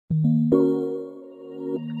Our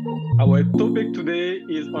topic today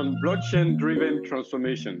is on blockchain-driven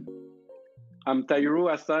transformation. I'm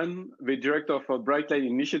Tairu Hassan, the director of a Brightline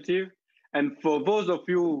initiative. And for those of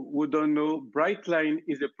you who don't know, Brightline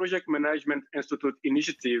is a project management institute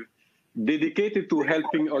initiative dedicated to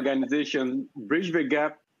helping organizations bridge the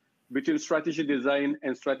gap between strategy design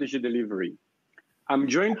and strategy delivery. I'm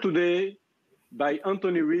joined today by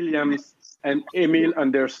Anthony Williams and Emil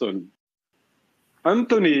Anderson.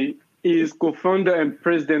 Anthony is co-founder and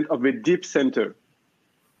president of the Deep Center.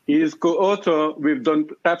 He is co-author with Don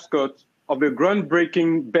Tapscott of the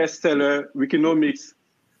groundbreaking bestseller, Wikinomics,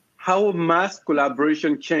 How Mass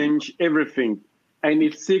Collaboration Changed Everything, and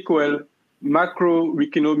its sequel, Macro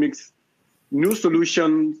Wikinomics, New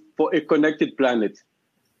Solutions for a Connected Planet.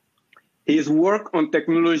 His work on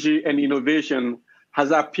technology and innovation has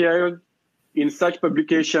appeared in such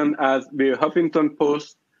publications as the Huffington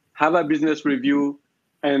Post, Harvard Business Review,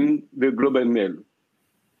 and the Global Mail.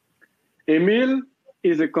 Emil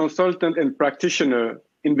is a consultant and practitioner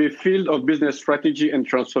in the field of business strategy and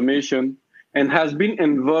transformation and has been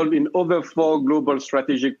involved in over 4 global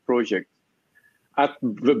strategic projects. At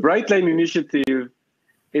the Brightline initiative,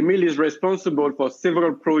 Emil is responsible for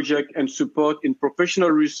several projects and support in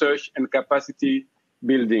professional research and capacity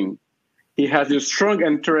building. He has a strong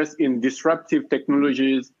interest in disruptive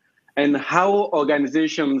technologies and how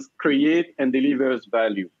organizations create and deliver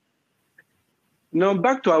value. Now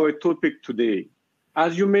back to our topic today.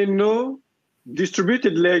 As you may know,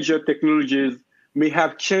 distributed ledger technologies may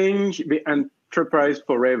have changed the enterprise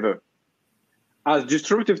forever. As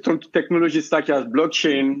disruptive technologies such as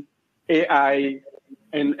blockchain, AI,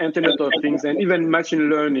 and Internet of Things, and even machine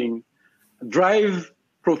learning drive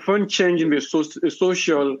profound change in the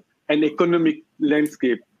social and economic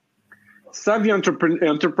landscape, savvy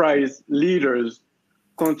enterprise leaders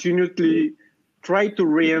continually try to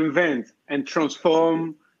reinvent and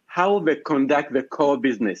transform how they conduct the core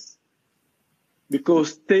business,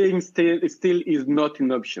 because staying still is not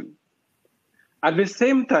an option. At the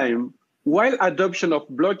same time, while adoption of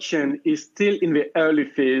blockchain is still in the early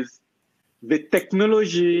phase, the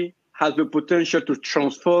technology has the potential to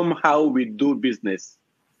transform how we do business.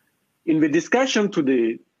 In the discussion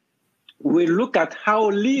today, we look at how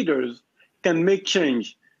leaders can make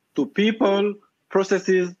change to people,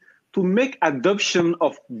 processes, to make adoption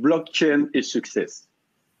of blockchain a success.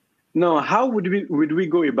 Now, how would we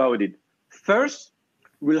go about it? First,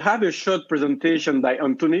 we'll have a short presentation by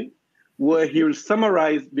Anthony, where he will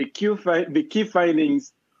summarize the key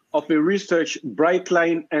findings of the research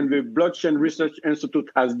Brightline and the Blockchain Research Institute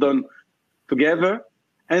has done together.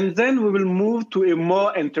 And then we will move to a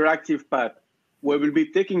more interactive part, where we'll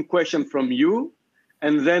be taking questions from you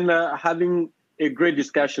and then having a great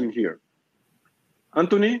discussion here.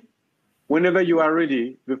 Anthony, whenever you are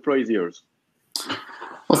ready, the floor is yours.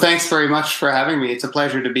 Well, thanks very much for having me. It's a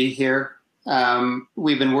pleasure to be here.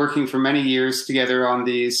 We've been working for many years together on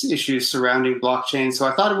these issues surrounding blockchain, so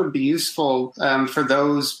I thought it would be useful for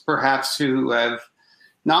those perhaps who have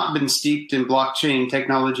not been steeped in blockchain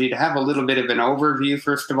technology to have a little bit of an overview,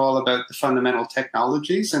 first of all, about the fundamental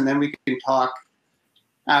technologies, and then we can talk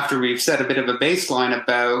after we've set a bit of a baseline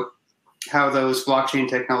about how those blockchain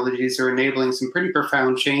technologies are enabling some pretty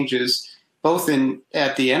profound changes, both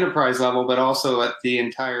at the enterprise level, but also at the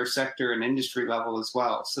entire sector and industry level as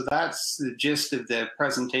well. So that's the gist of the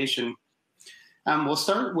presentation. We'll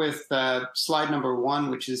start with slide number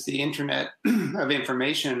 1, which is the Internet of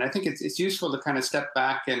Information. I think it's useful to kind of step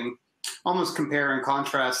back and almost compare and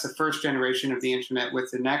contrast the first generation of the Internet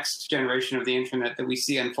with the next generation of the Internet that we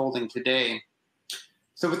see unfolding today.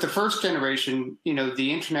 So with the first generation,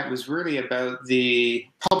 the Internet was really about the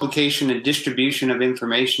publication and distribution of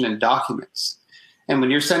information and documents. And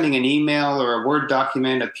when you're sending an email or a Word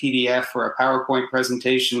document, a PDF or a PowerPoint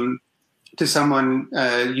presentation to someone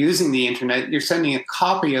using the Internet, you're sending a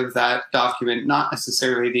copy of that document, not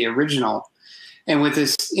necessarily the original. And with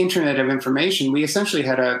this Internet of Information, we essentially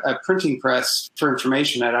had a printing press for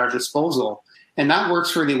information at our disposal. And that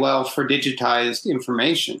works really well for digitized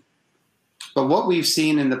information. But what we've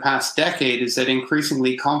seen in the past decade is that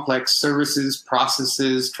increasingly complex services,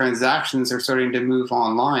 processes, transactions are starting to move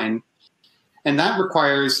online. And that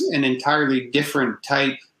requires an entirely different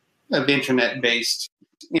type of Internet-based.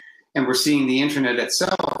 And we're seeing the Internet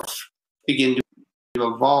itself begin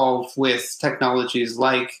to evolve with technologies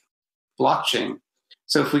like blockchain.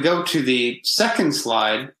 So if we go to the second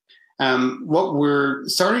slide, what we're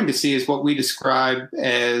starting to see is what we describe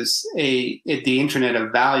as the Internet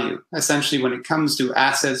of value. Essentially, when it comes to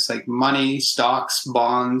assets like money, stocks,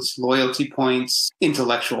 bonds, loyalty points,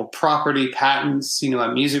 intellectual property, patents,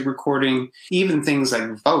 a music recording, even things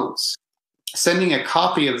like votes. sending a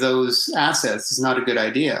copy of those assets is not a good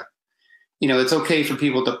idea. It's okay for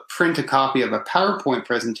people to print a copy of a PowerPoint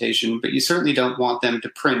presentation, but you certainly don't want them to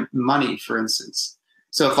print money, for instance.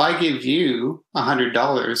 So if I give you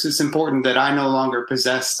 $100, it's important that I no longer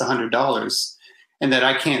possess the $100 and that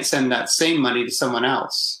I can't send that same money to someone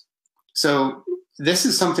else. So this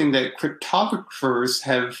is something that cryptographers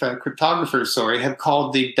have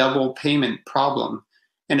called the double payment problem.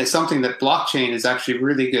 And it's something that blockchain is actually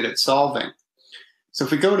really good at solving. So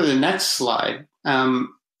if we go to the next slide,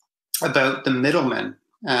 about the middlemen.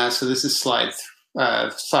 So this is slide 4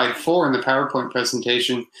 in the PowerPoint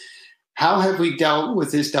presentation. How have we dealt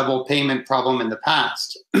with this double payment problem in the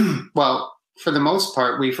past? Well, for the most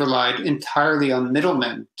part, we've relied entirely on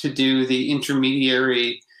middlemen to do the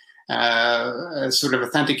intermediary sort of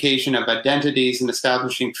authentication of identities and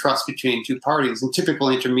establishing trust between two parties. And typical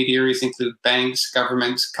intermediaries include banks,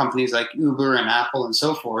 governments, companies like Uber and Apple and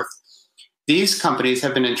so forth. These companies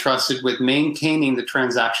have been entrusted with maintaining the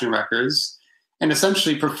transaction records and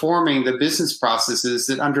essentially performing the business processes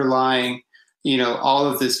that underlie, all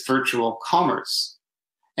of this virtual commerce.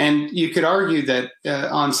 And you could argue that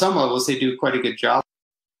on some levels they do quite a good job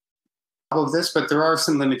of this, but there are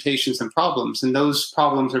some limitations and problems, and those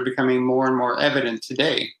problems are becoming more and more evident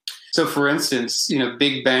today. So for instance,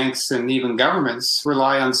 big banks and even governments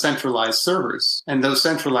rely on centralized servers, and those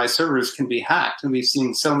centralized servers can be hacked. And we've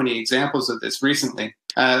seen so many examples of this recently.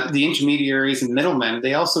 The intermediaries and middlemen,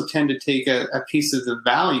 they also tend to take a piece of the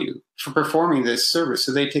value for performing this service.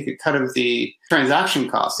 So they take a cut of the transaction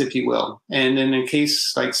costs, if you will. And in a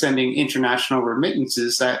case like sending international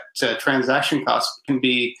remittances, that transaction cost can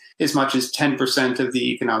be as much as 10% of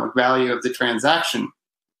the economic value of the transaction.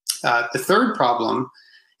 The third problem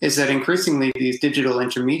is that increasingly these digital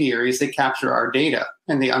intermediaries, they capture our data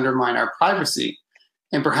and they undermine our privacy.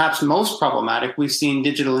 And perhaps most problematic, we've seen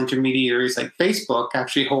digital intermediaries like Facebook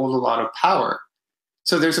actually hold a lot of power.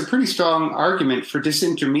 So there's a pretty strong argument for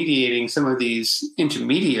disintermediating some of these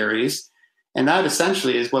intermediaries, and that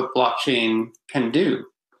essentially is what blockchain can do.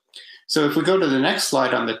 So if we go to the next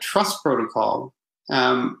slide on the trust protocol,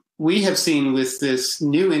 we have seen with this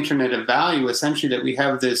new Internet of Value, essentially, that we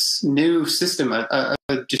have this new system, a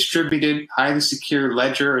distributed, highly secure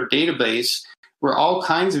ledger or database where all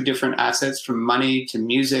kinds of different assets from money to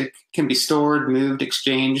music can be stored, moved,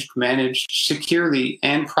 exchanged, managed securely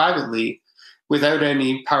and privately without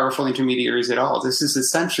any powerful intermediaries at all. This is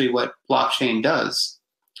essentially what blockchain does.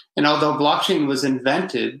 And although blockchain was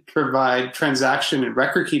invented to provide transaction and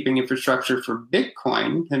record-keeping infrastructure for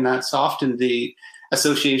Bitcoin, and that's often the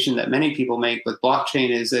association that many people make with blockchain,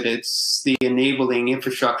 is that it's the enabling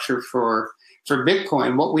infrastructure for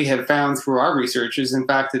Bitcoin. What we have found through our research is, in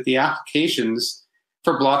fact, that the applications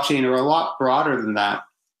for blockchain are a lot broader than that.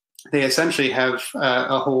 They essentially have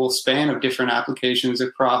a whole span of different applications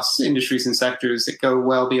across industries and sectors that go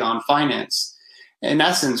well beyond finance. In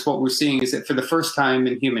essence, what we're seeing is that for the first time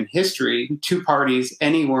in human history, two parties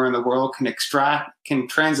anywhere in the world can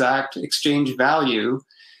transact, exchange value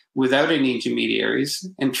without any intermediaries,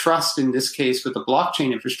 and trust in this case with the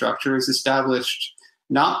blockchain infrastructure is established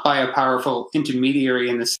not by a powerful intermediary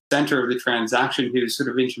in the center of the transaction who's sort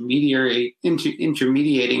of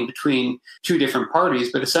intermediating between two different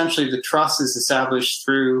parties, but essentially the trust is established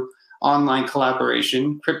through online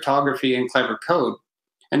collaboration, cryptography, and clever code.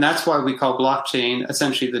 And that's why we call blockchain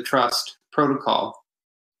essentially the trust protocol.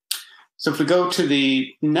 So if we go to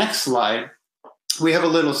the next slide, we have a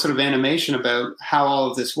little sort of animation about how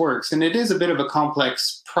all of this works. And it is a bit of a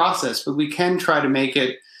complex process, but we can try to make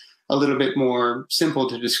it a little bit more simple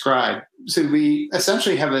to describe. So we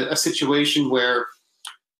essentially have a situation where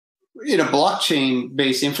in a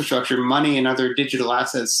blockchain-based infrastructure, money and other digital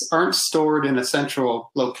assets aren't stored in a central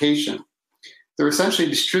location. They're essentially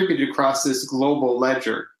distributed across this global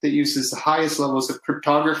ledger that uses the highest levels of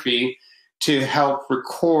cryptography to help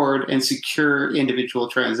record and secure individual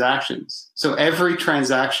transactions. So every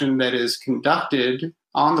transaction that is conducted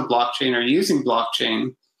on the blockchain or using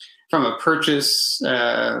blockchain, from a purchase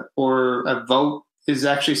or a vote, is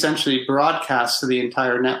actually essentially broadcast to the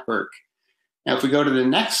entire network. Now, if we go to the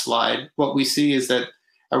next slide, what we see is that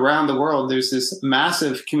around the world, there's this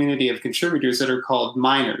massive community of contributors that are called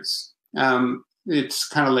miners. It's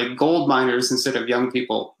kind of like gold miners instead of young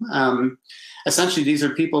people. Essentially, these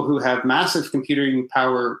are people who have massive computing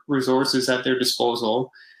power resources at their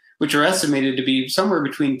disposal, which are estimated to be somewhere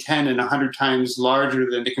between 10 and 100 times larger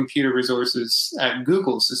than the computer resources at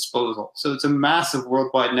Google's disposal. So it's a massive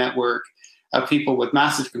worldwide network of people with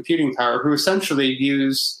massive computing power who essentially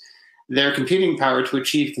use their computing power to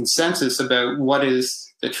achieve consensus about what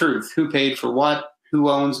is the truth, who paid for what,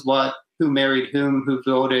 who owns what, who married whom, who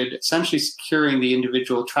voted, essentially securing the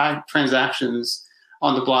individual transactions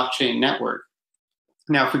on the blockchain network.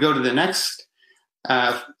 Now, if we go to the next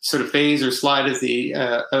sort of phase or slide of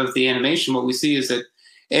the animation, what we see is that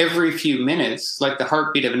every few minutes, like the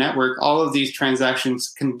heartbeat of a network, all of these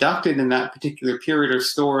transactions conducted in that particular period are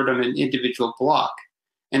stored on an individual block.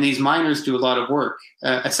 And these miners do a lot of work.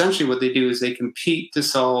 Essentially, what they do is they compete to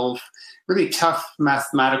solve really tough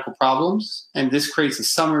mathematical problems. And this creates a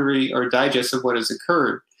summary or digest of what has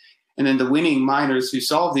occurred. And then the winning miners who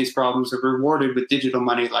solve these problems are rewarded with digital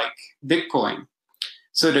money like Bitcoin.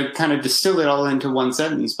 So to kind of distill it all into one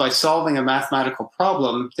sentence, by solving a mathematical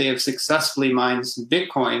problem, they have successfully mined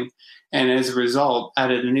Bitcoin and as a result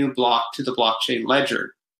added a new block to the blockchain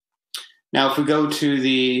ledger. Now, if we go to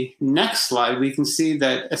the next slide, we can see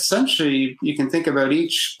that essentially you can think about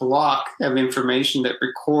each block of information that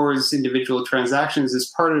records individual transactions as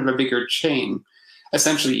part of a bigger chain.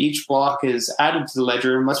 Essentially, each block is added to the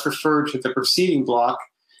ledger and must refer to the preceding block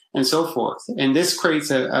and so forth. And this creates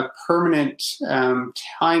a permanent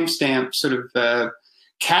timestamp sort of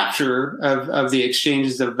capture of the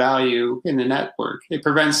exchanges of value in the network. It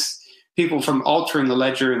prevents people from altering the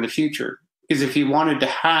ledger in the future. Because if you wanted to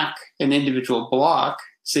hack an individual block,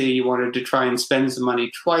 say you wanted to try and spend some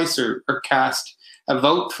money twice or cast a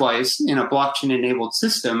vote twice in a blockchain-enabled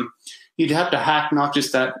system, you'd have to hack not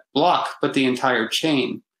just that block, but the entire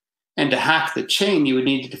chain. And to hack the chain, you would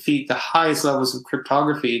need to defeat the highest levels of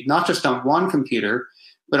cryptography, not just on one computer,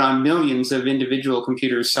 but on millions of individual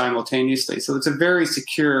computers simultaneously. So it's a very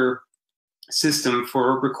secure system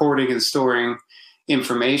for recording and storing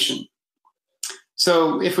information.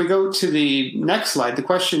 So if we go to the next slide, the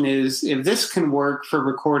question is, if this can work for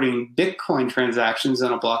recording Bitcoin transactions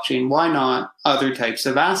on a blockchain, why not other types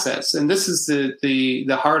of assets? And this is the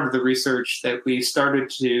heart of the research that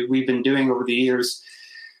we've been doing over the years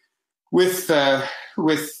with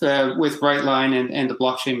Brightline and the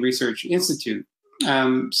Blockchain Research Institute.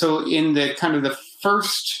 So in the kind of the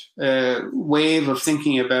first wave of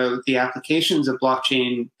thinking about the applications of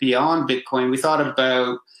blockchain beyond Bitcoin, we thought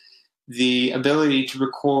about the ability to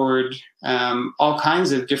record all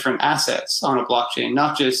kinds of different assets on a blockchain,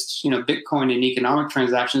 not just Bitcoin and economic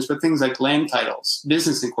transactions, but things like land titles,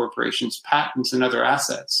 business incorporations, patents, and other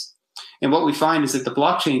assets. And what we find is that the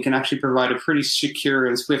blockchain can actually provide a pretty secure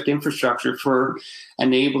and swift infrastructure for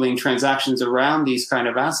enabling transactions around these kind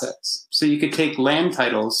of assets. So you could take land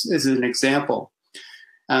titles as an example.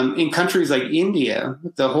 In countries like India,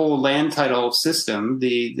 the whole land title system,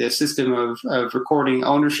 the system of recording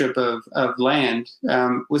ownership of land,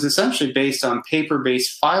 was essentially based on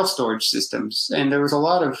paper-based file storage systems. And there was a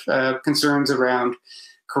lot of concerns around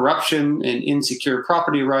corruption and insecure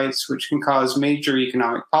property rights, which can cause major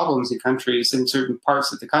economic problems in countries in certain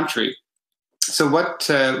parts of the country. So what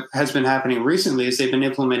has been happening recently is they've been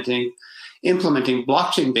implementing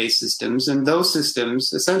blockchain-based systems, and those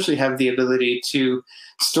systems essentially have the ability to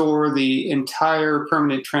store the entire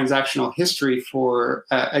permanent transactional history for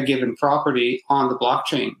a given property on the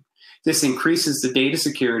blockchain. This increases the data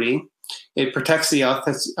security. It protects the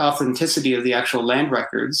authenticity of the actual land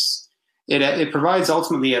records. It provides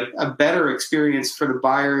ultimately a better experience for the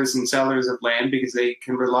buyers and sellers of land because they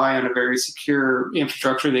can rely on a very secure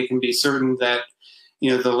infrastructure. They can be certain that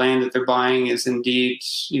the land that they're buying is indeed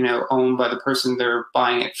owned by the person they're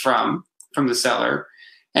buying it from the seller.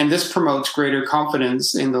 And this promotes greater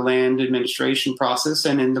confidence in the land administration process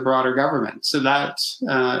and in the broader government. So that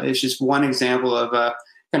is just one example of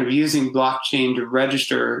kind of using blockchain to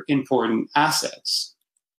register important assets.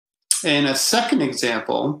 And a second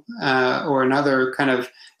example, or another kind of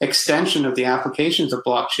extension of the applications of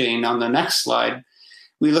blockchain on the next slide,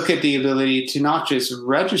 we look at the ability to not just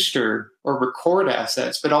register or record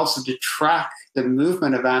assets, but also to track the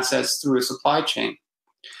movement of assets through a supply chain.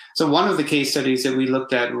 So one of the case studies that we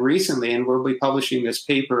looked at recently, and we'll be publishing this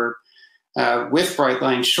paper with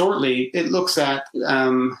Brightline shortly, it looks at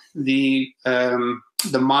the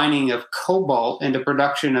mining of cobalt and the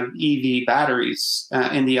production of EV batteries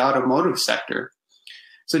in the automotive sector.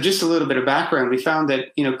 So just a little bit of background, we found that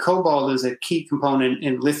cobalt is a key component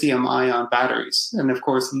in lithium-ion batteries. And of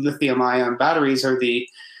course, lithium-ion batteries are the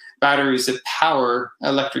batteries that power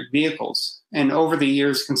electric vehicles. And over the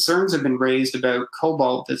years, concerns have been raised about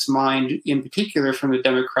cobalt that's mined in particular from the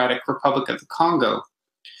Democratic Republic of the Congo.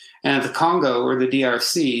 And the Congo, or the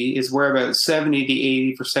DRC, is where about 70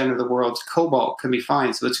 to 80% of the world's cobalt can be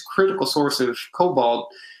found. So it's a critical source of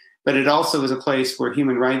cobalt, but it also is a place where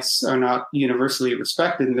human rights are not universally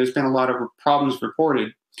respected, and there's been a lot of problems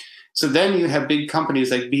reported. So then you have big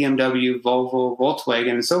companies like BMW, Volvo,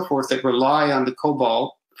 Volkswagen, and so forth that rely on the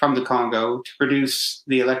cobalt from the Congo to produce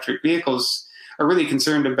the electric vehicles are really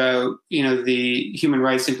concerned about, the human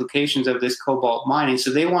rights implications of this cobalt mining. So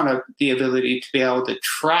they want the ability to be able to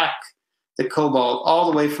track the cobalt all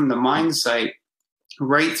the way from the mine site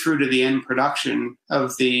right through to the end production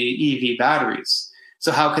of the EV batteries.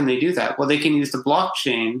 So how can they do that? Well, they can use the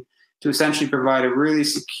blockchain to essentially provide a really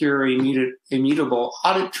secure, immutable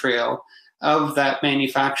audit trail of that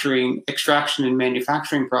extraction and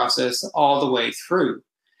manufacturing process all the way through.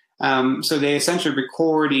 So they essentially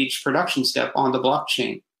record each production step on the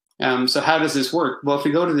blockchain. So how does this work? Well, if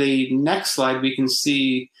we go to the next slide, we can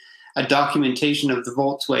see a documentation of the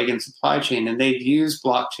Volkswagen supply chain, and they've used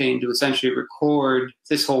blockchain to essentially record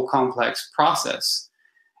this whole complex process.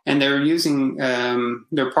 And they're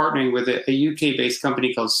partnering with a UK-based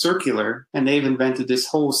company called Circular, and they've invented this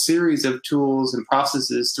whole series of tools and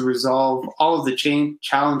processes to resolve all of the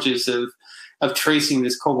challenges of tracing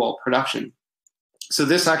this cobalt production. So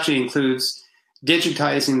this actually includes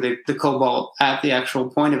digitizing the cobalt at the actual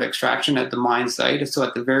point of extraction at the mine site, so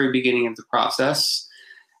at the very beginning of the process.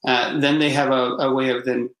 Then they have a way of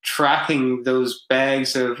then tracking those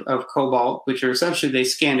bags of cobalt, which are essentially, they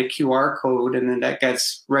scan a QR code and then that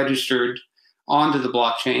gets registered onto the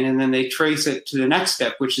blockchain. And then they trace it to the next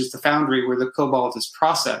step, which is the foundry where the cobalt is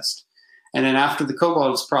processed. And then after the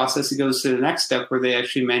cobalt is processed, it goes to the next step where they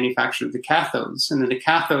actually manufacture the cathodes. And then the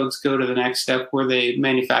cathodes go to the next step where they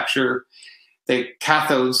manufacture the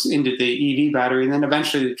cathodes into the EV battery, and then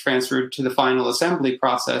eventually transferred to the final assembly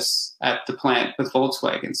process at the plant with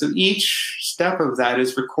Volkswagen. So each step of that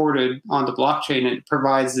is recorded on the blockchain, and it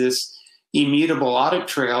provides this immutable audit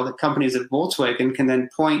trail that companies at Volkswagen can then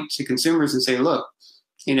point to consumers and say, look,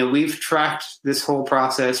 we've tracked this whole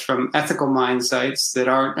process from ethical mine sites that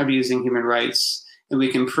aren't abusing human rights, and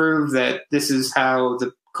we can prove that this is how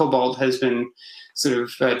the cobalt has been sort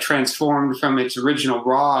of transformed from its original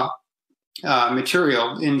raw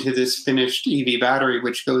material into this finished EV battery,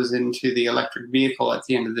 which goes into the electric vehicle at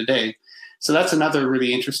the end of the day. So that's another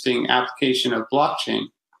really interesting application of blockchain.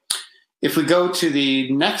 If we go to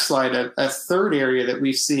the next slide, a third area that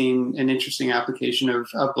we've seen an interesting application of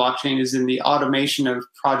blockchain is in the automation of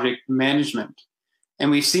project management. And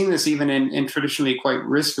we've seen this even in traditionally quite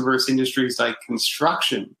risk-averse industries like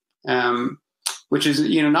construction, which is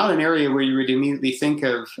not an area where you would immediately think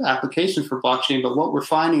of applications for blockchain. But what we're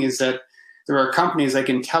finding is that there are companies like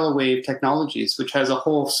IntelliWave Technologies, which has a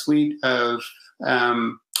whole suite of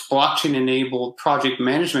blockchain-enabled project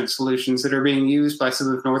management solutions that are being used by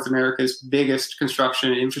some of North America's biggest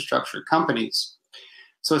construction and infrastructure companies.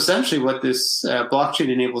 So essentially what this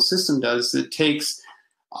blockchain-enabled system does, it takes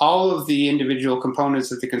all of the individual components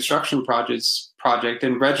of the construction project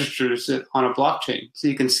and registers it on a blockchain. So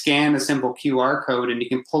you can scan a simple QR code and you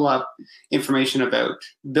can pull up information about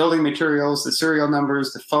building materials, the serial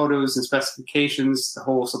numbers, the photos and specifications, the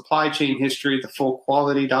whole supply chain history, the full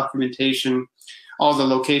quality documentation, all the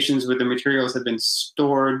locations where the materials have been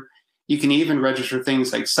stored. You can even register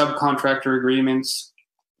things like subcontractor agreements,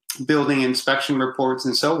 building inspection reports,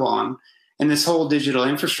 and so on. And this whole digital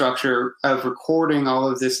infrastructure of recording all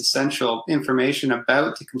of this essential information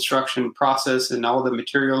about the construction process and all the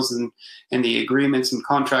materials and the agreements and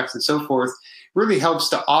contracts and so forth really helps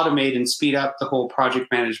to automate and speed up the whole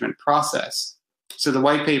project management process. So the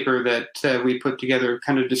white paper that we put together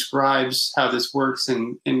kind of describes how this works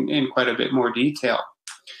in quite a bit more detail.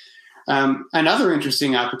 Another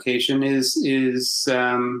interesting application is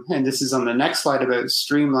and this is on the next slide about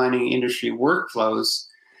streamlining industry workflows,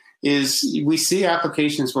 is we see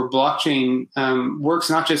applications where blockchain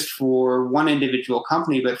works not just for one individual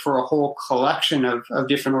company, but for a whole collection of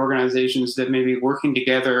different organizations that may be working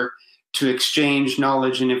together to exchange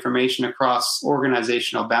knowledge and information across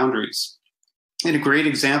organizational boundaries. And a great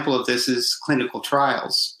example of this is clinical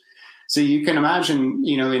trials. So you can imagine,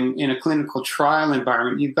 in a clinical trial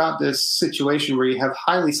environment, you've got this situation where you have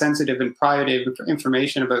highly sensitive and private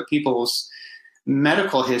information about people's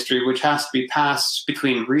medical history, which has to be passed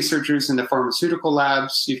between researchers in the pharmaceutical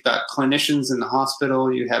labs. You've got clinicians in the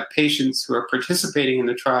hospital. You have patients who are participating in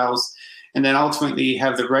the trials. And then ultimately you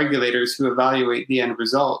have the regulators who evaluate the end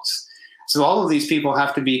results. So all of these people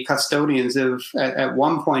have to be custodians of, at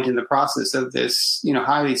one point in the process of this,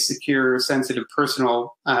 highly secure, sensitive,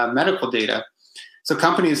 personal medical data. So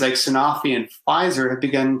companies like Sanofi and Pfizer have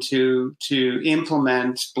begun to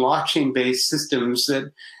implement blockchain-based systems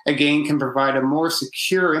that, again, can provide a more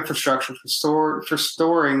secure infrastructure for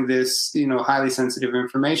storing this, highly sensitive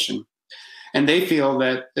information. And they feel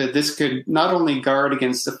that this could not only guard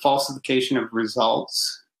against the falsification of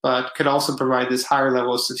results, but could also provide this higher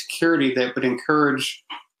level of security that would encourage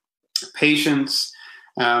patients,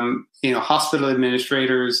 hospital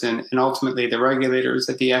administrators and ultimately the regulators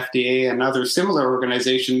at the FDA and other similar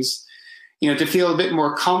organizations, to feel a bit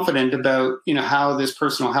more confident about, how this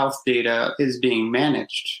personal health data is being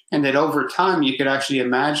managed. And that over time, you could actually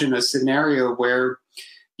imagine a scenario where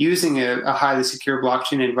using a highly secure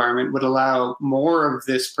blockchain environment would allow more of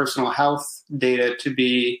this personal health data to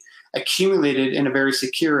be accumulated in a very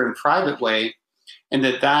secure and private way, and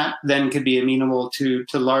that then could be amenable to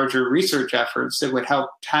larger research efforts that would help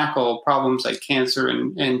tackle problems like cancer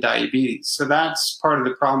and diabetes. So that's part of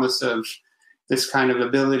the promise of this kind of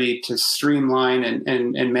ability to streamline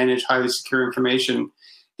and manage highly secure information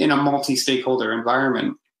in a multi-stakeholder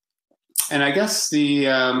environment. And I guess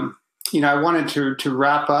I wanted to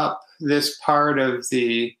wrap up this part of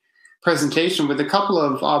the presentation with a couple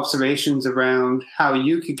of observations around how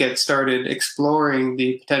you could get started exploring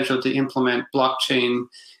the potential to implement blockchain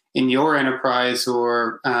in your enterprise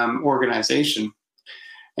or organization.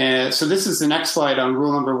 So this is the next slide on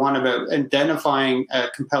rule number 1 about identifying a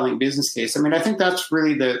compelling business case. I mean, I think that's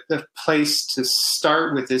really the place to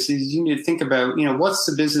start with this. Is you need to think about, what's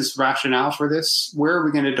the business rationale for this? Where are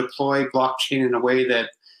we going to deploy blockchain in a way that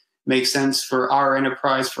makes sense for our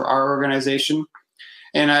enterprise, for our organization?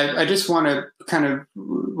 And I just want to kind of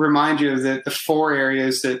remind you of the 4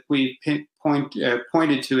 areas that we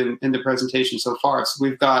pointed to in the presentation so far. So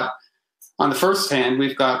we've got, on the first hand,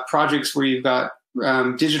 we've got projects where you've got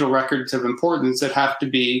digital records of importance that have to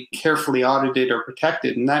be carefully audited or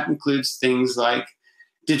protected. And that includes things like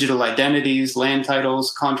digital identities, land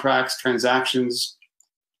titles, contracts, transactions.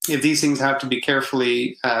 If these things have to be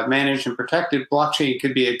carefully managed and protected, blockchain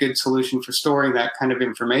could be a good solution for storing that kind of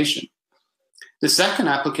information. The second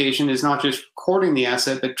application is not just recording the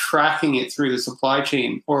asset, but tracking it through the supply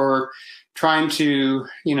chain, or trying to,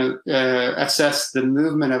 assess the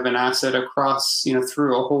movement of an asset across,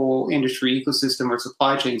 through a whole industry ecosystem or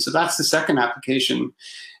supply chain. So that's the second application.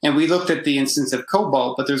 And we looked at the instance of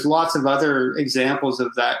cobalt, but there's lots of other examples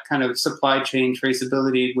of that kind of supply chain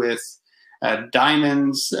traceability with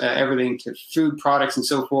diamonds, everything to food products and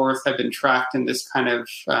so forth have been tracked in this kind of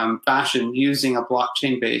fashion using a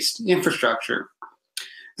blockchain-based infrastructure.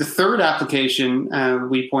 The third application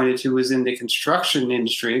we pointed to was in the construction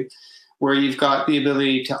industry, where you've got the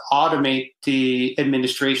ability to automate the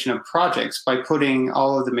administration of projects by putting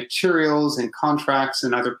all of the materials and contracts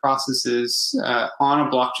and other processes on a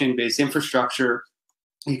blockchain-based infrastructure.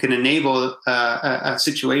 You can enable a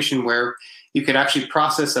situation where you could actually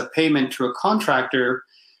process a payment to a contractor,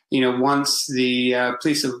 once the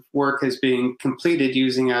piece of work has been completed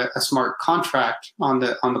using a smart contract on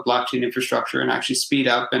the blockchain infrastructure, and actually speed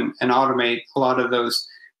up and automate a lot of those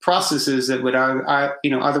processes that would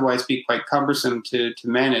otherwise be quite cumbersome to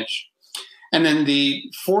manage. And then the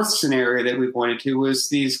fourth scenario that we pointed to was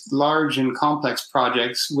these large and complex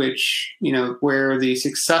projects, which, where the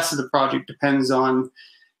success of the project depends on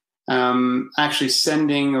actually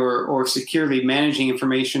sending or securely managing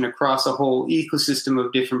information across a whole ecosystem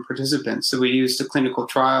of different participants. So we used a clinical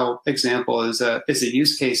trial example as a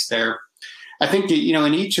use case there. I think that,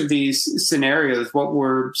 in each of these scenarios, what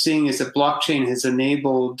we're seeing is that blockchain has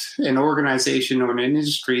enabled an organization or an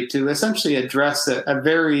industry to essentially address a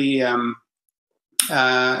very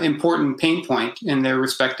important pain point in their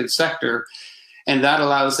respective sector. And that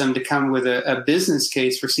allows them to come with a business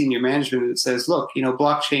case for senior management that says, look,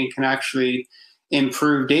 blockchain can actually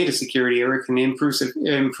improve data security, or it can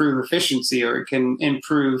improve efficiency, or it can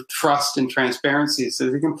improve trust and transparency.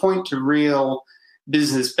 So they can point to real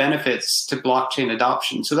business benefits to blockchain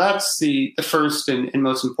adoption. So that's the first and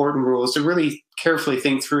most important rule, is to really carefully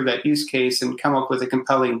think through that use case and come up with a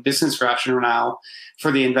compelling business rationale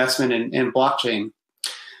for the investment in blockchain.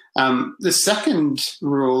 The second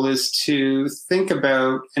rule is to think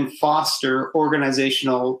about and foster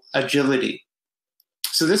organizational agility.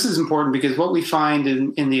 So this is important because what we find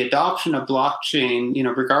in the adoption of blockchain,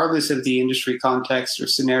 regardless of the industry context or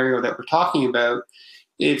scenario that we're talking about,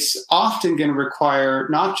 it's often going to require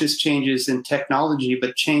not just changes in technology,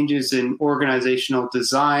 but changes in organizational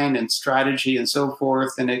design and strategy and so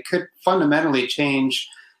forth. And it could fundamentally change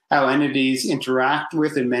how entities interact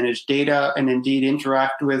with and manage data, and indeed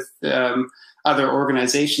interact with other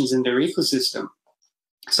organizations in their ecosystem.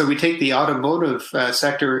 So we take the automotive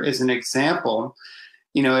sector as an example.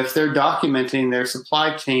 If they're documenting their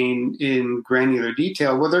supply chain in granular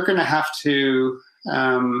detail, well, they're going to have to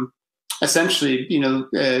essentially,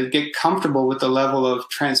 get comfortable with the level of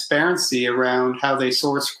transparency around how they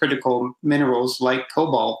source critical minerals like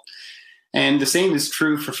cobalt. And the same is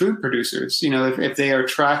true for food producers. If they are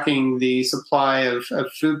tracking the supply of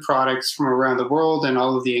food products from around the world and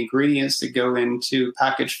all of the ingredients that go into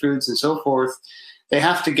packaged foods and so forth, they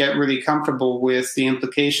have to get really comfortable with the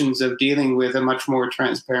implications of dealing with a much more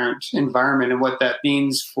transparent environment and what that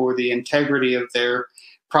means for the integrity of their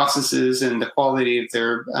processes and the quality of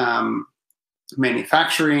their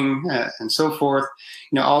manufacturing and so forth.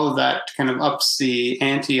 All of that kind of ups the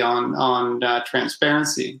ante on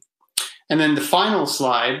transparency. And then the final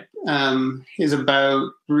slide is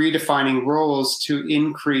about redefining roles to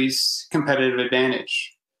increase competitive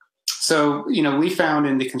advantage. So, we found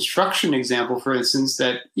in the construction example, for instance,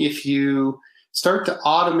 that if you start to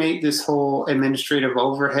automate this whole administrative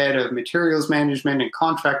overhead of materials management and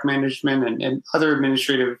contract management and other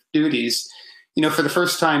administrative duties, for the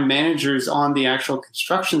first time, managers on the actual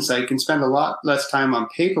construction site can spend a lot less time on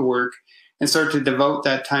paperwork and start to devote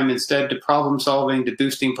that time instead to problem solving, to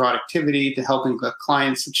boosting productivity, to helping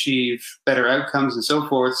clients achieve better outcomes and so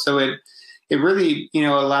forth. So it really,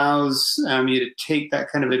 allows you to take that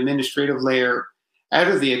kind of administrative layer out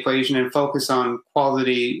of the equation and focus on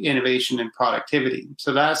quality, innovation, and productivity.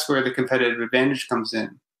 So that's where the competitive advantage comes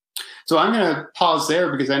in. So I'm going to pause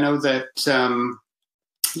there because I know that,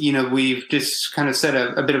 we've just kind of set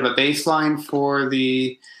a bit of a baseline for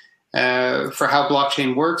for how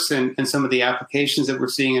blockchain works and some of the applications that we're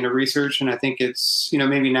seeing in the research. And I think it's,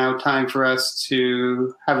 maybe now time for us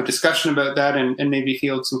to have a discussion about that and maybe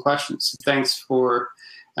field some questions. Thanks for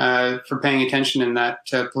paying attention in that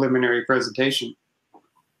preliminary presentation.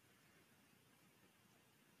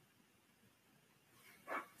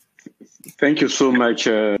 Thank you so much,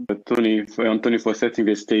 Anthony, for setting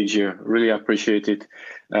the stage here. Really appreciate it.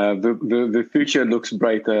 The future looks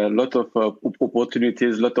bright. A lot of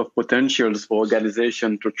opportunities, a lot of potentials for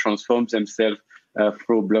organizations to transform themselves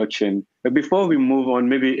through blockchain. But before we move on,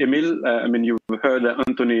 maybe Emil, you've heard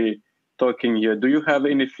Anthony talking here. Do you have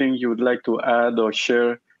anything you would like to add or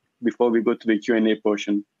share before we go to the Q&A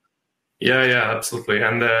portion? Yeah, absolutely.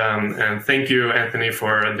 And thank you, Anthony,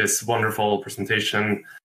 for this wonderful presentation.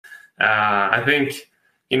 I think,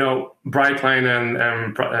 Brightline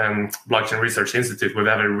and Blockchain Research Institute, we've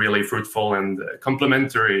had a really fruitful and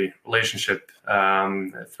complementary relationship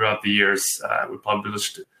throughout the years. We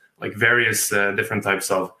published various different types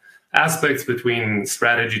of aspects between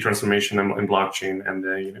strategy, transformation, and blockchain, and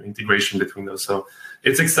integration between those. So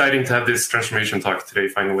it's exciting to have this transformation talk today,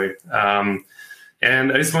 finally.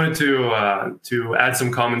 And I just wanted to add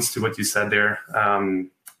some comments to what you said there.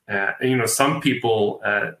 Some people.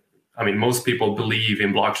 Most people believe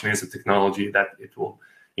in blockchain as a technology that it will,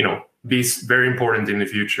 be very important in the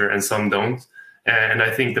future, and some don't. And I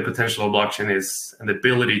think the potential of blockchain and the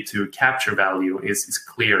ability to capture value is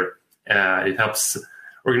clear. It helps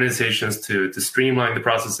organizations to streamline the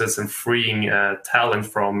processes and freeing talent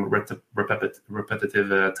from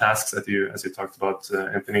repetitive tasks, as you talked about,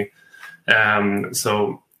 Anthony. And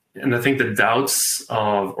I think the doubts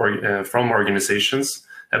from organizations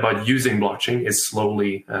about using blockchain is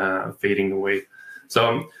slowly fading away.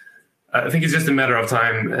 So I think it's just a matter of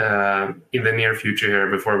time in the near future here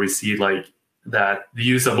before we see that the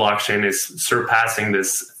use of blockchain is surpassing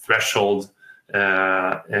this threshold,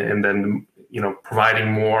 and then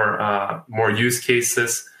providing more use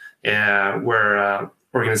cases where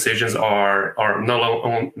organizations are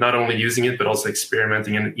not only using it but also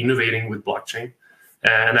experimenting and innovating with blockchain.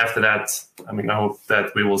 And after that, I hope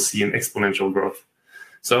that we will see an exponential growth.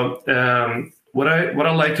 So what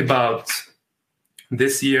I like about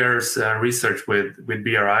this year's research with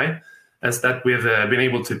BRI is that we've been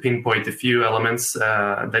able to pinpoint a few elements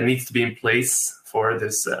that needs to be in place for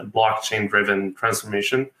this blockchain-driven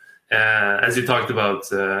transformation, as you talked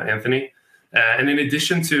about, Anthony. And in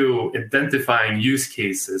addition to identifying use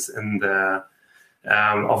cases and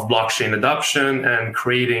of blockchain adoption and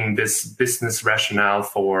creating this business rationale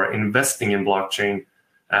for investing in blockchain,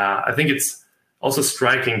 I think it's also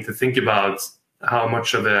striking to think about how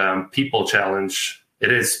much of a people challenge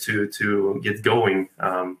it is to get going.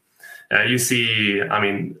 You see,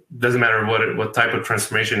 doesn't matter what type of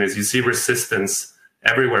transformation is, you see resistance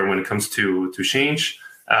everywhere when it comes to change,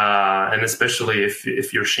 and especially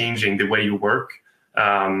if you're changing the way you work.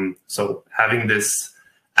 So having this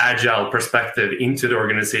agile perspective into the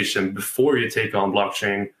organization before you take on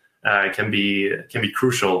blockchain can be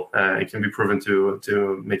crucial. It can be proven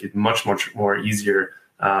to make it much more easier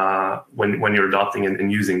when you're adopting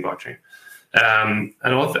and using blockchain. And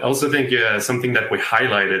I also think something that we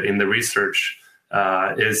highlighted in the research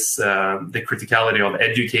is the criticality of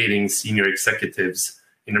educating senior executives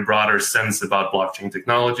in a broader sense about blockchain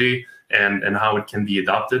technology and how it can be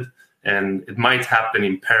adopted. And it might happen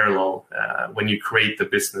in parallel when you create the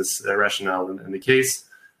business rationale in the case.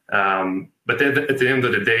 But at the end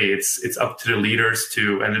of the day, it's up to the leaders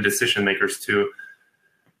and the decision makers to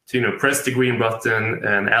press the green button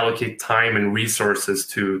and allocate time and resources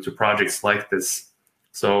to projects like this.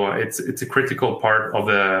 So it's a critical part of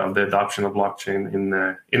the adoption of blockchain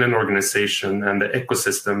in an organization and the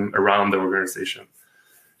ecosystem around the organization.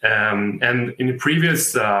 And in the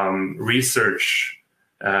previous research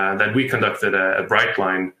that we conducted at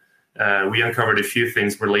Brightline, we uncovered a few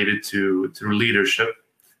things related to leadership,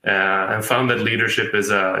 and found that leadership is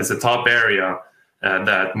a top area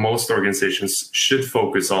that most organizations should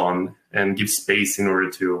focus on and give space in order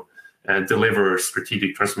to deliver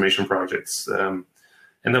strategic transformation projects.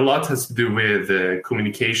 And a lot has to do with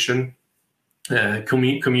communication,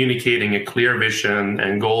 communicating a clear vision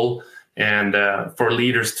and goal, and for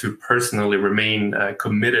leaders to personally remain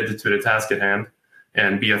committed to the task at hand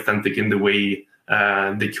and be authentic in the way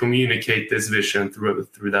they communicate this vision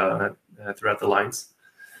throughout the lines.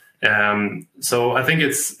 So I think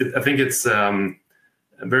it's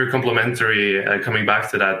very complementary, coming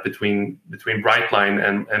back to that, between Brightline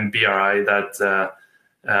and BRI, that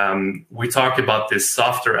we talk about these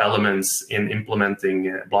softer elements in implementing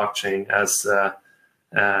blockchain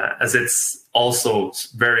as it's also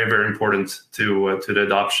very, very important to the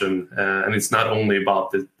adoption, and it's not only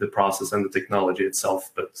about the process and the technology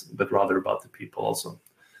itself, but rather about the people also.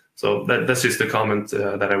 So that's just a comment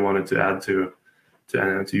that I wanted to add to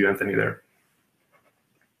you, Anthony, there.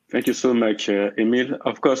 Thank you so much, Emil.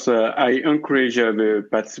 Of course, I encourage the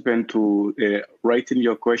participant to write in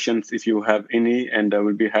your questions if you have any, and I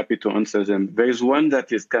will be happy to answer them. There is one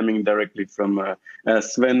that is coming directly from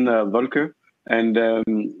Sven Volker, and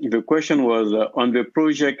the question was on the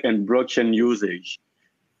project and blockchain usage.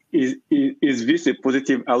 Is this a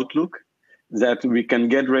positive outlook that we can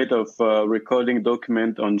get rid of recording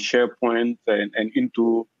document on SharePoint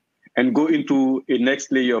and go into a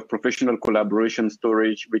next layer of professional collaboration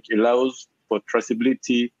storage, which allows for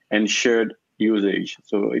traceability and shared usage?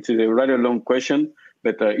 So it is a rather long question,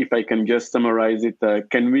 but if I can just summarize it,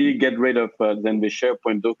 can we get rid of then the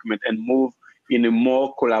SharePoint document and move in a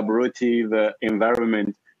more collaborative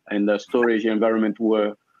environment and storage environment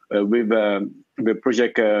where with the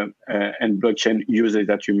project and blockchain usage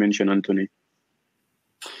that you mentioned, Anthony?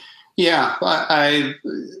 Yeah,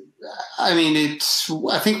 I mean,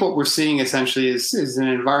 I think what we're seeing essentially is an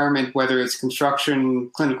environment, whether it's construction,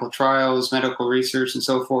 clinical trials, medical research, and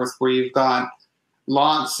so forth, where you've got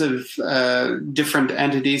lots of different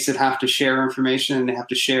entities that have to share information, and they have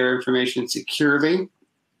to share information securely.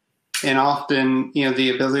 And often, the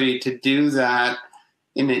ability to do that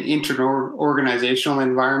in an inter-organizational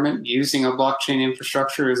environment using a blockchain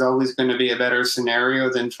infrastructure is always going to be a better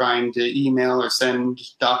scenario than trying to email or send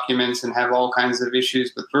documents and have all kinds of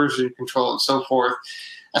issues with version control and so forth,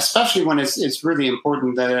 especially when it's really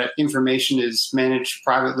important that information is managed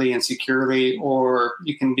privately and securely. Or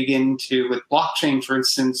you can begin to, with blockchain, for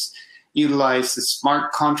instance, utilize the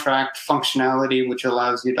smart contract functionality, which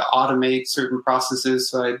allows you to automate certain processes.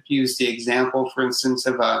 So I'd use the example, for instance,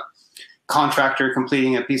 of a contractor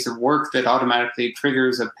completing a piece of work that automatically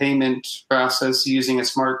triggers a payment process using a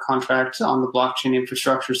smart contract on the blockchain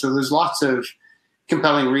infrastructure. So there's lots of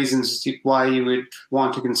compelling reasons why you would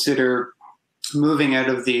want to consider moving out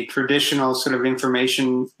of the traditional sort of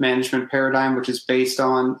information management paradigm, which is based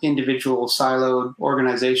on individual siloed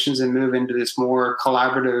organizations, and move into this more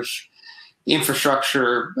collaborative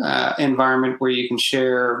infrastructure environment where you can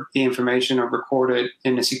share the information or record it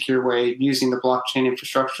in a secure way using the blockchain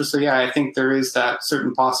infrastructure. So yeah, I think there is that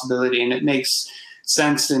certain possibility, and it makes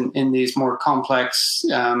sense in these more complex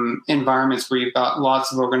environments where you've got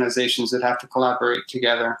lots of organizations that have to collaborate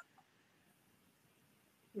together.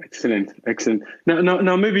 Excellent.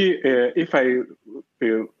 Now maybe if I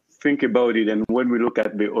think about it, and when we look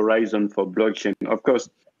at the horizon for blockchain, of course,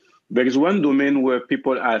 there is one domain where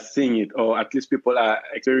people are seeing it, or at least people are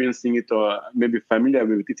experiencing it, or maybe familiar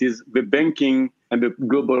with it. It is the banking and the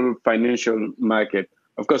global financial market.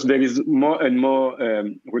 Of course, there is more and more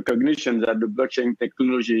recognition that the blockchain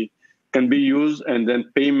technology can be used, and then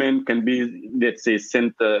payment can be, let's say,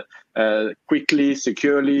 sent quickly,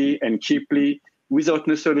 securely, and cheaply, without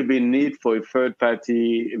necessarily being need for a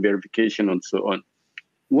third-party verification and so on.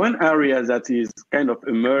 One area that is kind of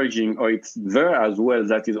emerging, or it's there as well,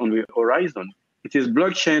 that is on the horizon, it is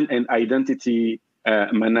blockchain and identity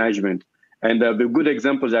management. And the good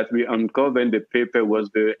example that we uncovered in the paper was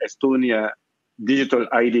the Estonia digital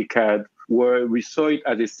ID card, where we saw it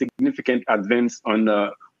as a significant advance on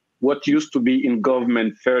what used to be in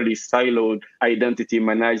government fairly siloed identity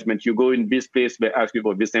management. You go in this place, they ask you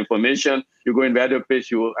for this information. You go in the other place,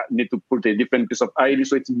 you need to put a different piece of ID.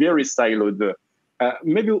 So it's very siloed there.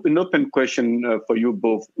 Maybe an open question for you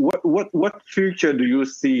both. What future do you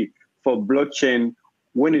see for blockchain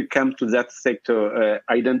when it comes to that sector,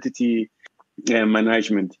 identity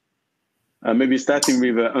management? Maybe starting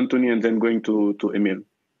with Anthony and then going to Emil.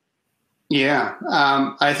 Yeah,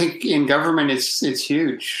 I think in government it's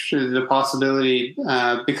huge, the possibility,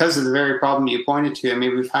 because of the very problem you pointed to. I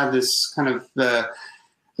mean, we've had this kind of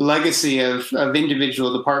legacy of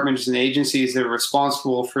individual departments and agencies that are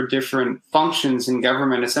responsible for different functions in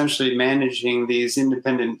government, essentially managing these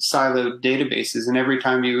independent siloed databases. And every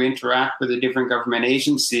time you interact with a different government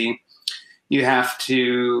agency, you have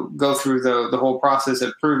to go through the whole process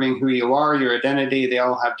of proving who you are, your identity. They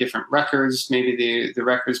all have different records. Maybe the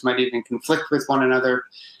records might even conflict with one another.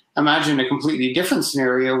 Imagine a completely different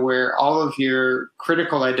scenario where all of your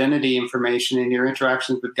critical identity information in your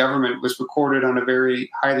interactions with government was recorded on a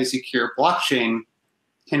very highly secure blockchain.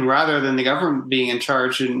 And rather than the government being in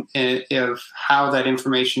charge of how that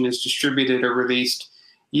information is distributed or released,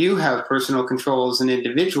 you have personal control as an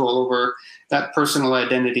individual over that personal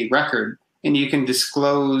identity record. And you can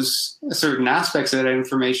disclose certain aspects of that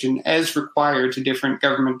information as required to different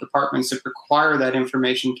government departments that require that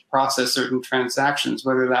information to process certain transactions,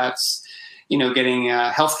 whether that's, getting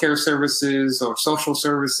healthcare services or social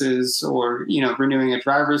services or, renewing a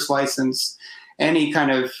driver's license. Any kind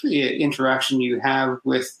of interaction you have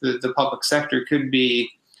with the public sector could be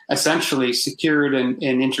essentially secured and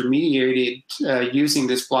intermediated using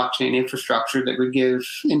this blockchain infrastructure that would give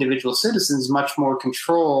individual citizens much more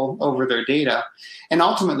control over their data, and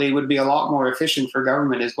ultimately would be a lot more efficient for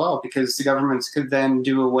government as well, because the governments could then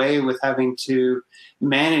do away with having to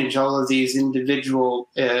manage all of these individual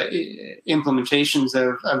implementations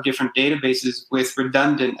of different databases with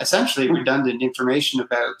essentially redundant information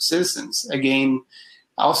about citizens. Again,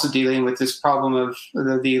 also dealing with this problem of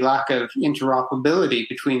the lack of interoperability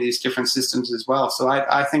between these different systems as well. So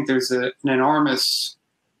I think there's an enormous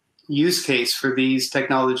use case for these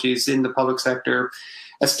technologies in the public sector.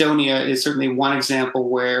 Estonia is certainly one example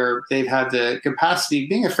where they've had the capacity,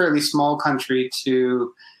 being a fairly small country,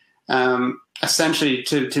 to essentially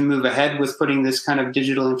to move ahead with putting this kind of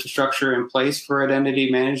digital infrastructure in place for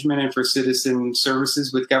identity management and for citizen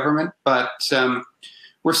services with government. But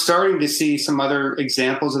we're starting to see some other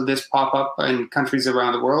examples of this pop up in countries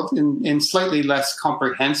around the world in slightly less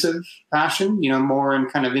comprehensive fashion, more in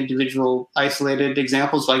kind of individual isolated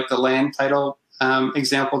examples like the land title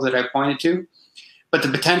example that I pointed to. But the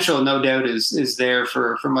potential, no doubt, is there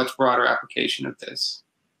for much broader application of this.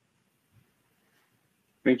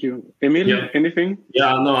 Thank you. Emil, anything?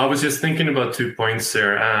 Yeah, no, I was just thinking about 2 points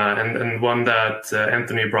there, and one that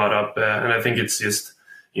Anthony brought up, and I think it's just,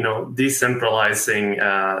 decentralizing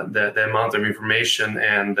the amount of information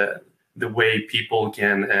and the way people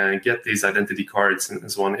can get these identity cards and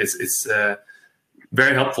so on. It's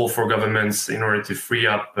very helpful for governments in order to free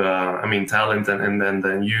up, talent and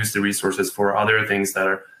then use the resources for other things that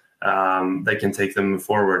are that can take them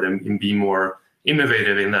forward and be more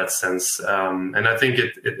innovative in that sense. And I think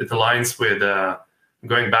it aligns with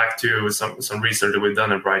going back to some research that we've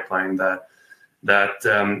done at Brightline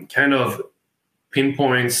that kind of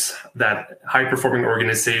pinpoints that high-performing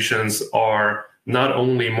organizations are not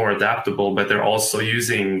only more adaptable, but they're also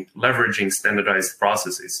leveraging standardized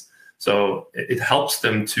processes. So it helps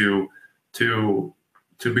them to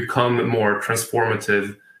become more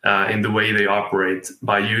transformative in the way they operate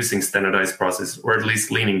by using standardized processes, or at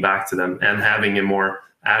least leaning back to them and having a more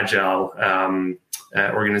agile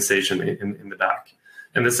organization in the back.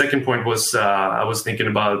 And the second point was I was thinking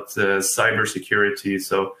about cybersecurity.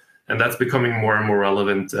 And that's becoming more and more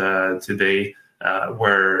relevant today,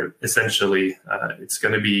 where essentially it's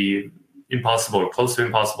going to be impossible, close to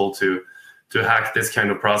impossible, to hack this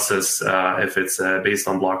kind of process if it's based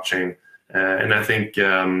on blockchain. And I think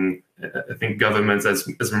governments, as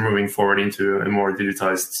we're moving forward into a more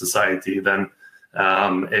digitized society, then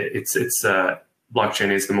it's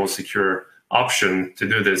blockchain is the most secure option to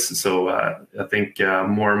do this. So I think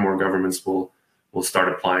more and more governments will start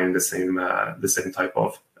applying the same type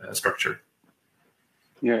of structure.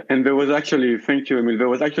 Yeah, and there was actually, thank you, Emil. There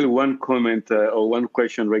was actually one comment or one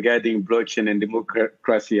question regarding blockchain and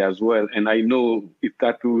democracy as well. And I know if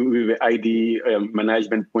that with the ID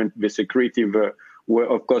management point, the security, where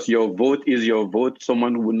of course your vote is your vote,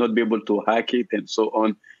 someone would not be able to hack it and so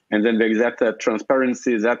on. And then there's that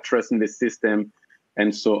transparency, that trust in the system,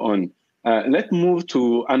 and so on. Let's move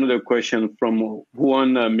to another question from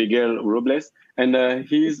Juan Miguel Robles. And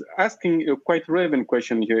he's asking a quite relevant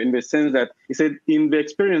question here in the sense that he said, in the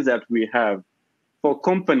experience that we have for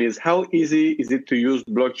companies, how easy is it to use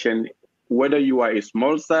blockchain, whether you are a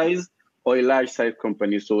small size or a large size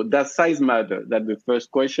company? So does size matter? That's the first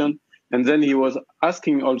question. And then he was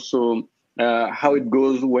asking also, how it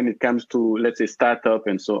goes when it comes to, let's say, startup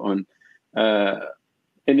and so on.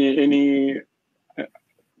 Any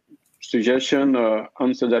suggestion or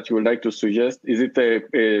answer that you would like to suggest? Is it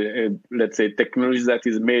a let's say, technology that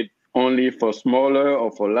is made only for smaller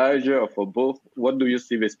or for larger or for both? What do you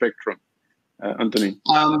see the spectrum, Anthony?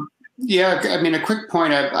 Yeah, I mean, a quick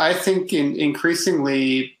point. I think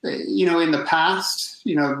increasingly, in the past,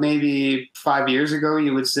 maybe 5 years ago,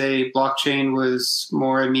 you would say blockchain was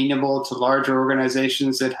more amenable to larger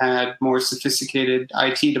organizations that had more sophisticated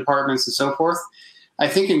IT departments and so forth. I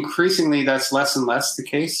think increasingly that's less and less the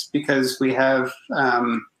case because we have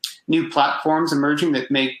new platforms emerging that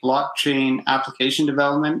make blockchain application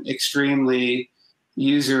development extremely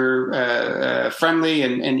user friendly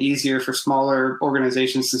and easier for smaller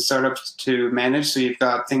organizations and startups to manage. So you've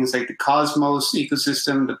got things like the Cosmos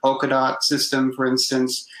ecosystem, the Polkadot system, for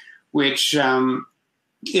instance, which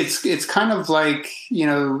it's kind of like,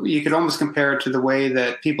 you could almost compare it to the way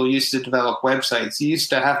that people used to develop websites. You used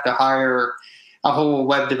to have to hire a whole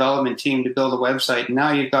web development team to build a website. And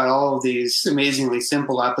now you've got all of these amazingly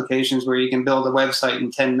simple applications where you can build a website in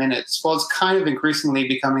 10 minutes. Well, it's kind of increasingly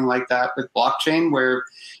becoming like that with blockchain, where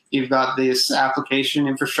you've got this application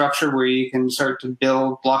infrastructure where you can start to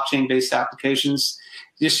build blockchain-based applications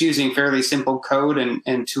just using fairly simple code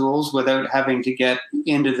and tools without having to get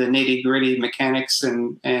into the nitty-gritty mechanics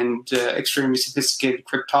and extremely sophisticated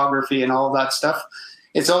cryptography and all that stuff.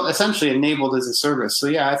 It's all essentially enabled as a service. So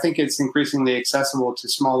yeah, I think it's increasingly accessible to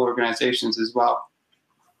small organizations as well.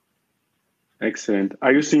 Excellent.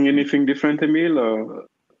 Are you seeing anything different, Emil, or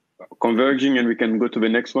converging, and we can go to the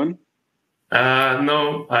next one?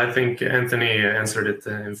 No, I think Anthony answered it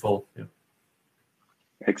in full. Yeah.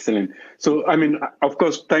 Excellent. So, I mean, of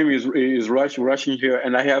course, time is rushing here,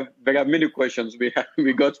 and there are many questions.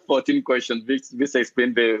 We got 14 questions. This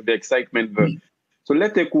explains the excitement there. So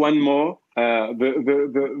let's take one more.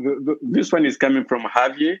 This one is coming from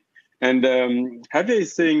Javier. And Javier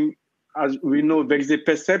is saying, as we know, there is a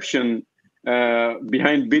perception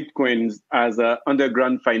behind Bitcoins as an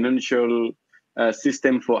underground financial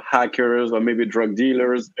system for hackers or maybe drug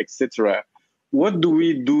dealers, etc. What do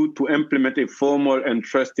we do to implement a formal and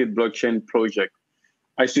trusted blockchain project?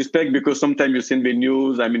 I suspect because sometimes you see in the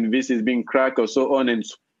news, I mean, this is being cracked or so on, and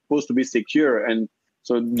it's supposed to be secure. And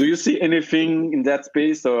so do you see anything in that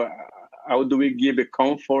space, or how do we give a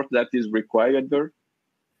comfort that is required there?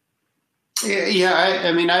 Yeah,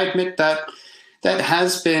 I mean, I admit that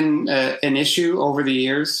has been an issue over the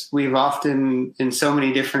years. We've often, in so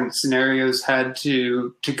many different scenarios, had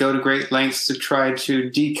to go to great lengths to try to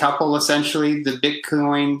decouple essentially the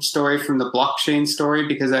Bitcoin story from the blockchain story,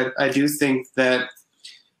 because I do think that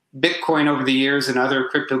Bitcoin over the years and other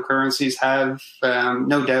cryptocurrencies have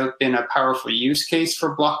no doubt been a powerful use case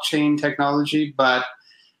for blockchain technology, but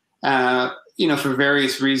for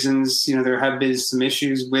various reasons, there have been some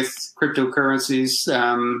issues with cryptocurrencies,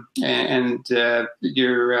 and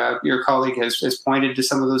your colleague has pointed to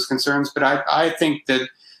some of those concerns. But I think that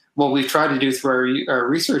what we've tried to do through our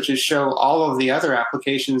research is show all of the other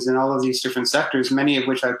applications in all of these different sectors, many of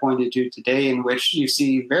which I pointed to today, in which you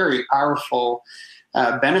see very powerful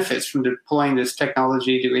benefits from deploying this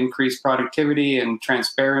technology to increase productivity and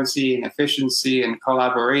transparency and efficiency and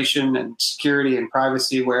collaboration and security and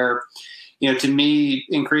privacy, where, to me,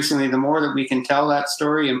 increasingly, the more that we can tell that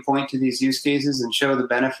story and point to these use cases and show the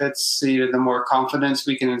benefits, the more confidence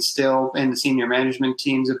we can instill in the senior management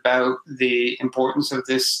teams about the importance of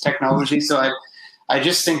this technology. So I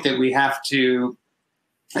just think that we have to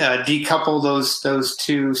decouple those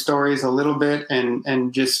two stories a little bit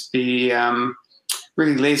and just be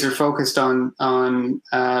really laser focused on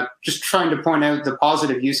just trying to point out the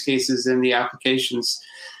positive use cases in the applications.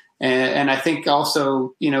 And I think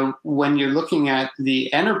also, when you're looking at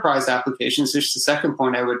the enterprise applications, just the second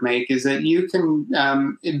point I would make is that you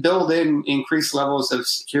can build in increased levels of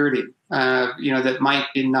security, that might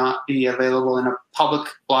not be available in a public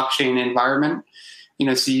blockchain environment.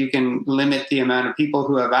 So you can limit the amount of people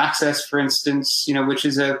who have access, for instance, which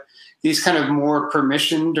is these kind of more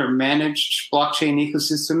permissioned or managed blockchain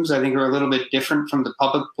ecosystems, I think, are a little bit different from the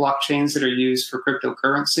public blockchains that are used for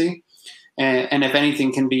cryptocurrency. And if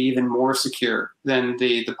anything, can be even more secure than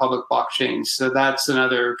the public blockchains. So that's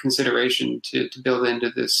another consideration to build into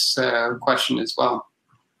this question as well.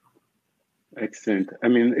 Excellent. I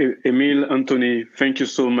mean, Emil, Anthony, thank you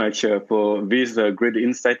so much for this great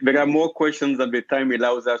insight. There are more questions than the time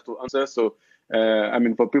allows us to answer. So,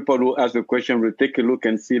 for people who ask the question, we'll take a look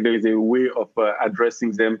and see if there is a way of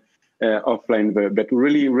addressing them offline. But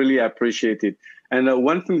really, really appreciate it. And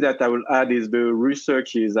one thing that I will add is the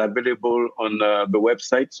research is available on the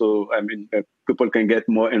website. So, I mean, people can get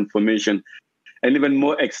more information and even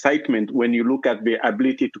more excitement when you look at the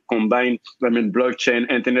ability to combine, I mean,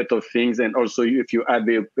 blockchain, Internet of Things, and also if you add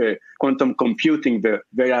the quantum computing,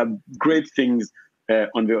 there are great things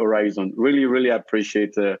on the horizon. Really, really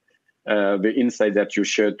appreciate the insight that you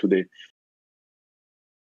shared today.